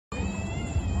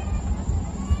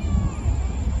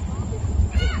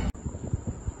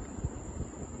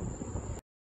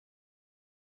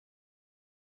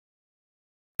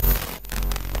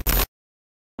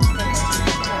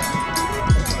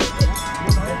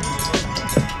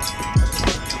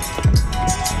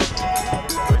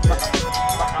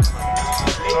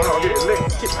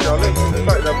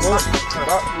Tighten up, boy.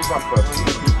 Back, you back first.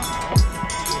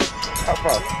 Up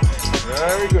fast.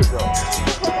 Very good job.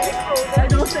 I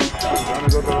don't think so. You want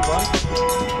to go to the front?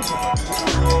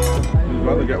 You'd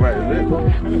rather get wet, is it?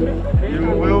 You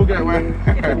will get wet.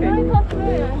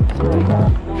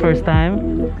 First time?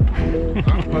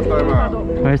 First time out.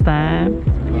 First time?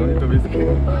 No need to be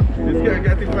scared. You scared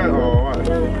getting wet? Oh, what?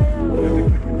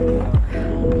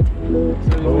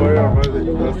 Don't worry about it.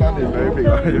 The sun is very big.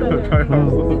 You'll try out.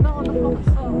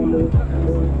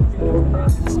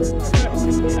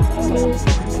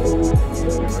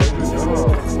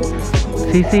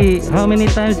 Sisi, how many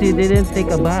times you didn't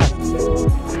take a bath?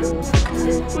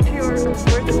 Put your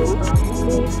where to put?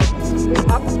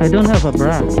 Up. I don't have a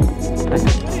bra. Put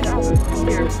it up.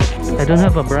 Here. I don't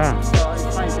have a bra.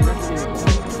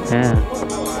 Yeah.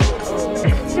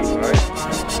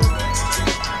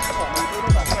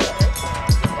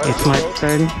 It's my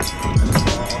turn.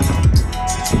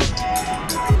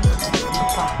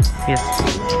 Yes.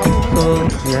 So,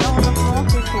 yeah.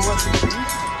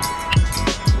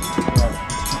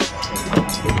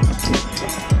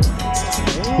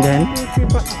 Then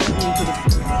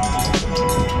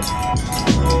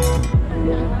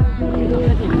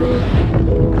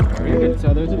very good, so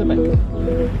those are the bets.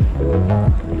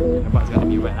 Everybody's gonna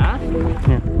be wet, huh?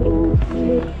 yeah.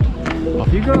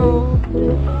 Off you go!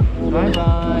 Bye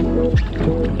bye!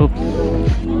 Oops.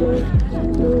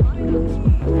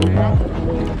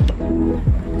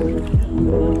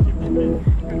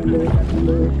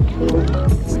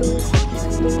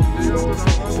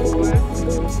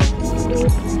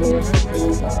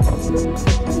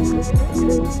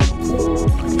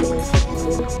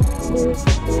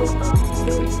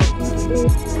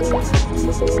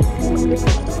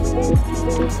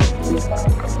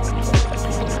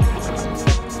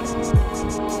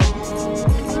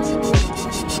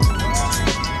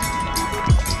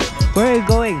 Where are you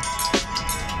going?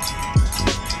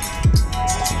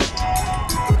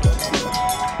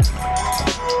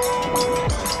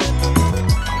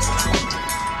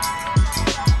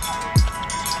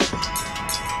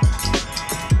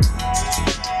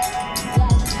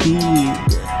 Seaweed.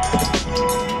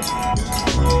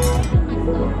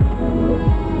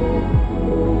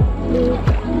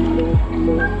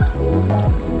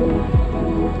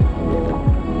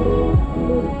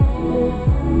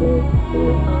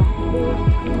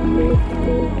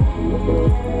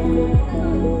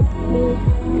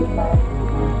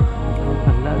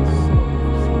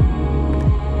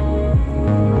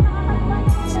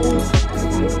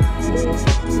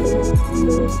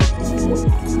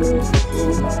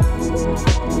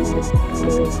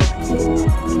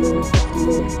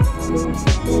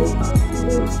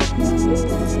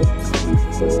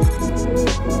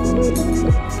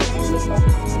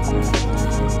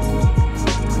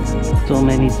 So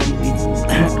many seaweed.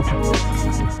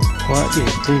 What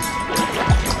is this?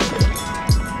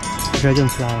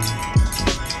 Dragonfly.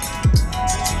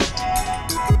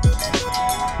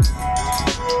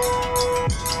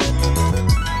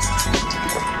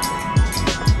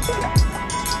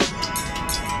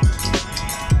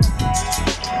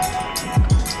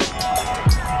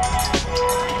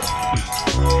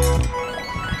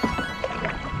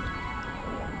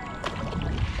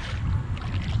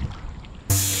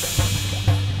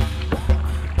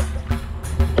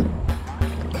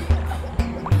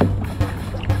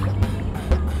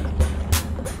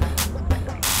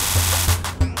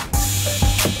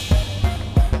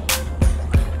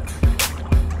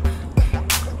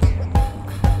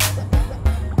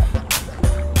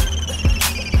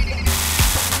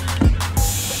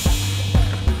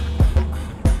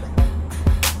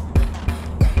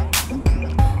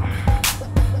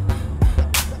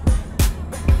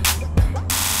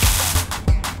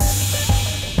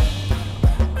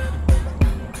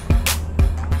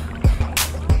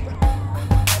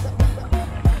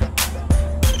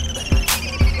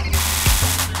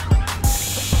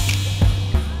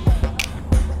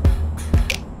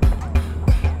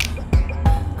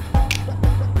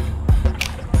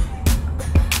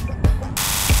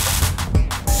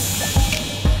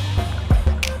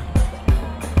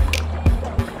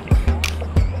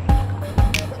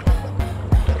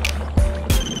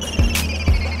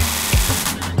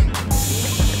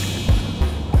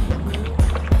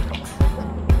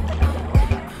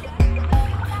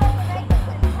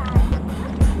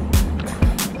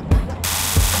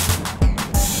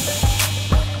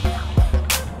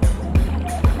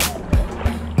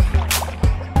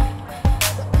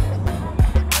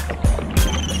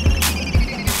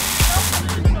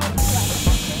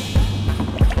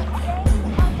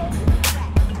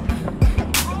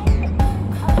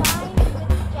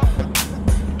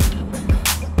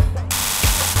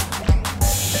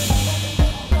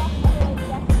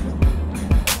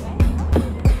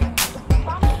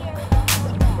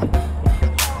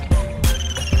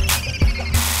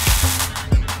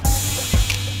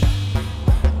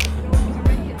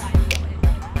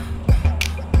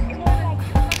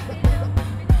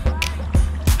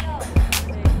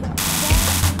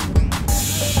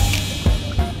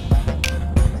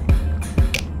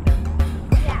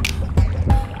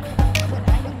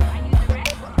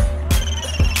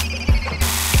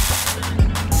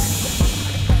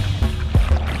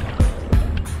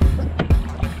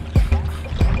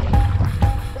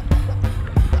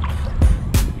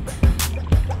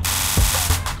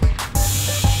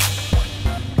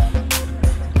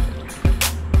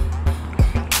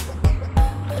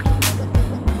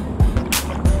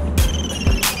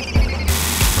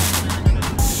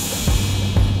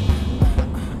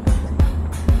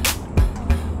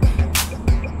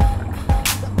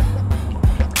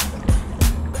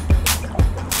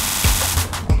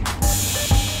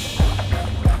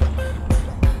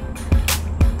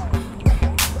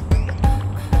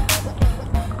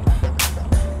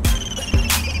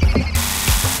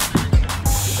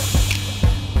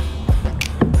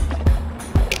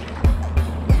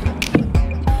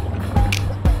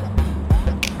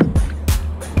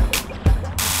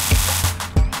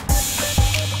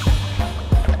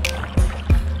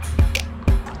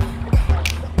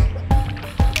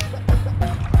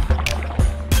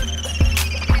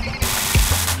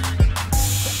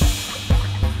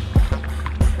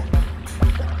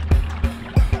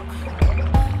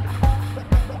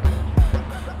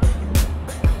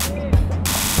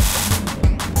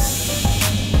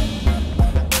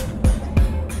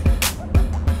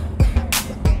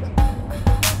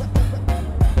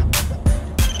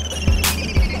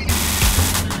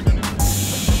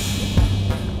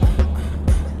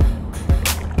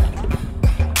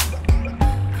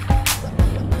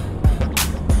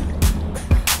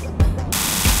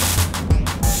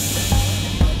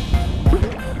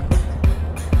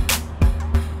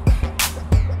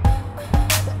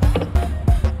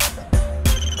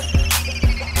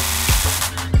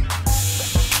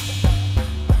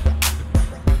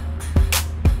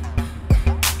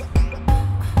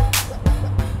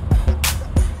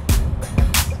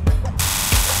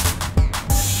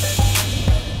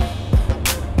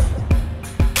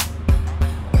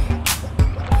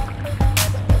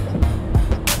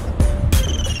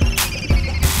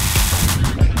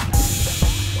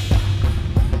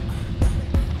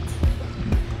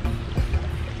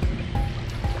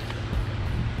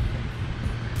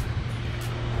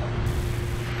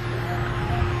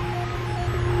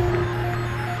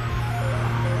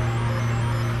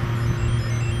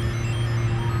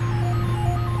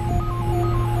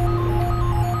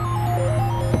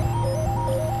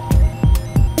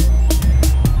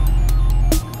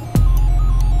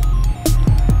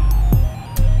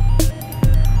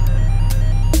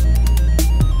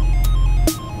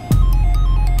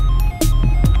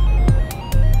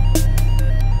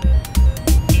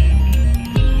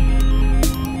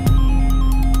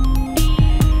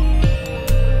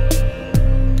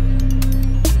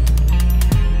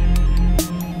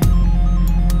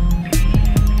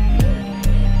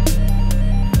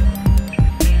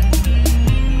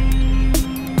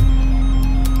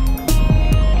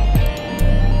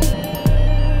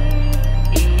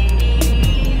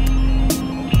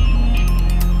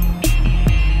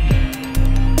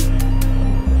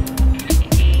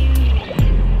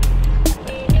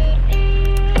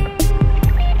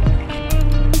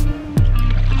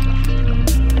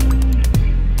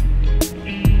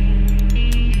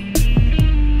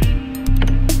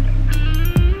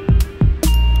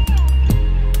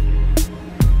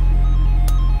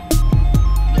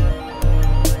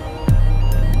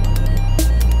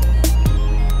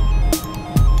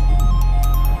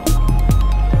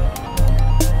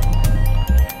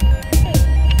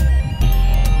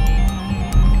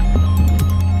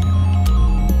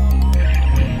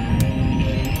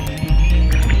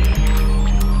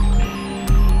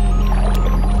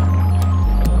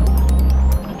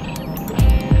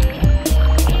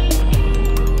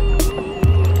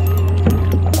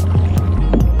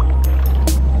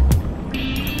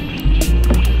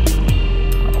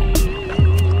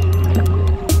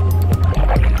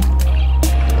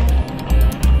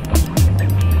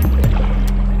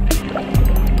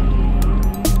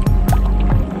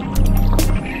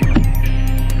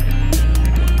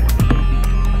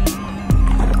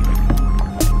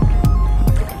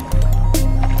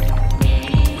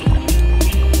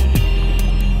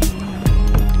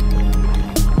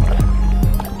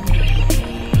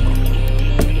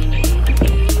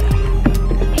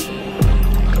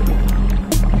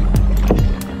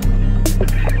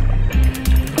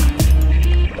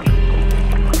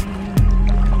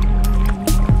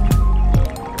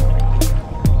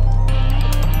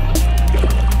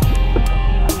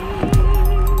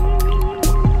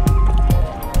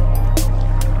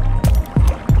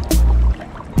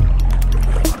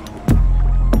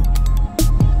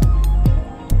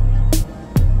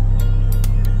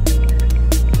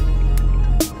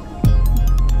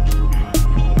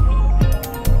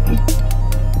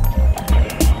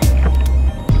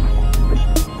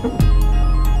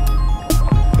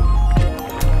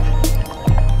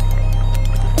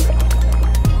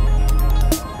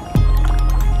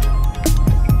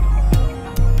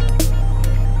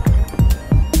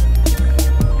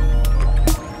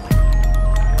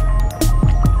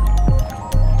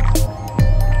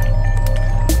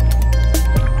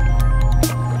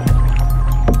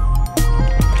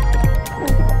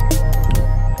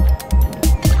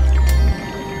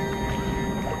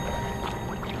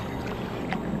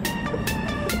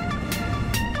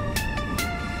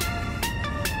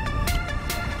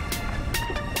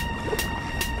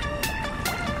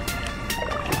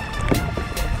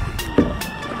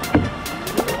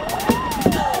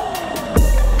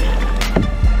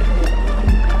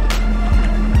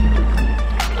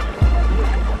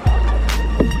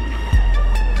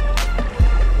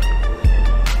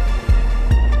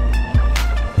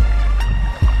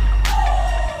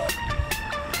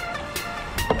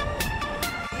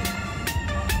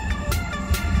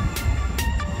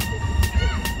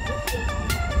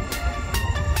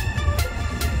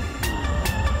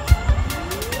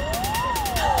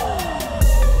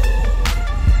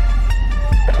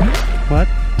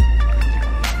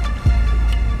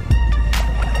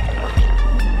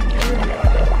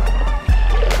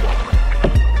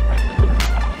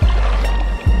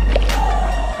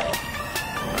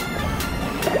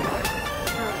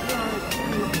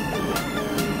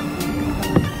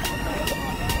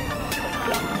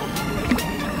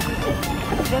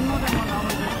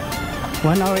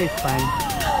 1 hour is fine.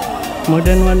 More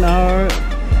than 1 hour,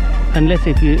 unless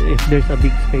if there's a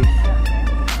big space.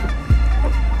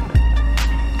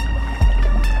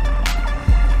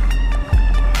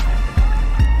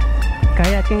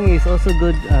 Kayaking is also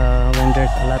good when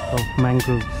there's a lot of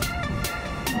mangroves.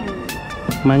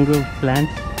 Mangrove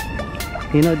plants.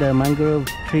 You know the mangrove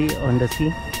tree on the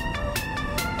sea?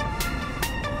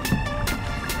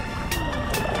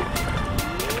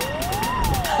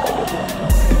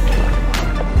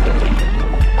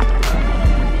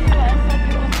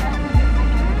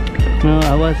 No,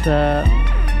 I was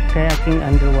kayaking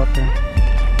underwater.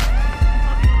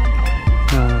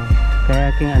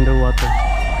 Kayaking underwater.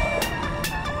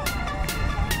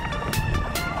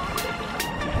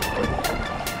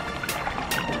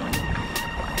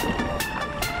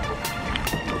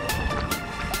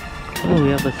 Oh,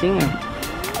 we have a singer.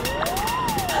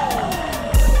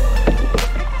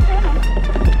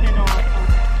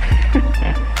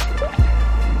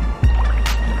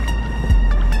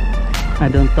 I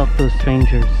don't talk to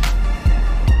strangers.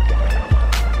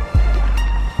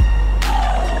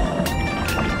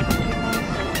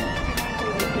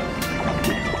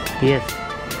 Yes.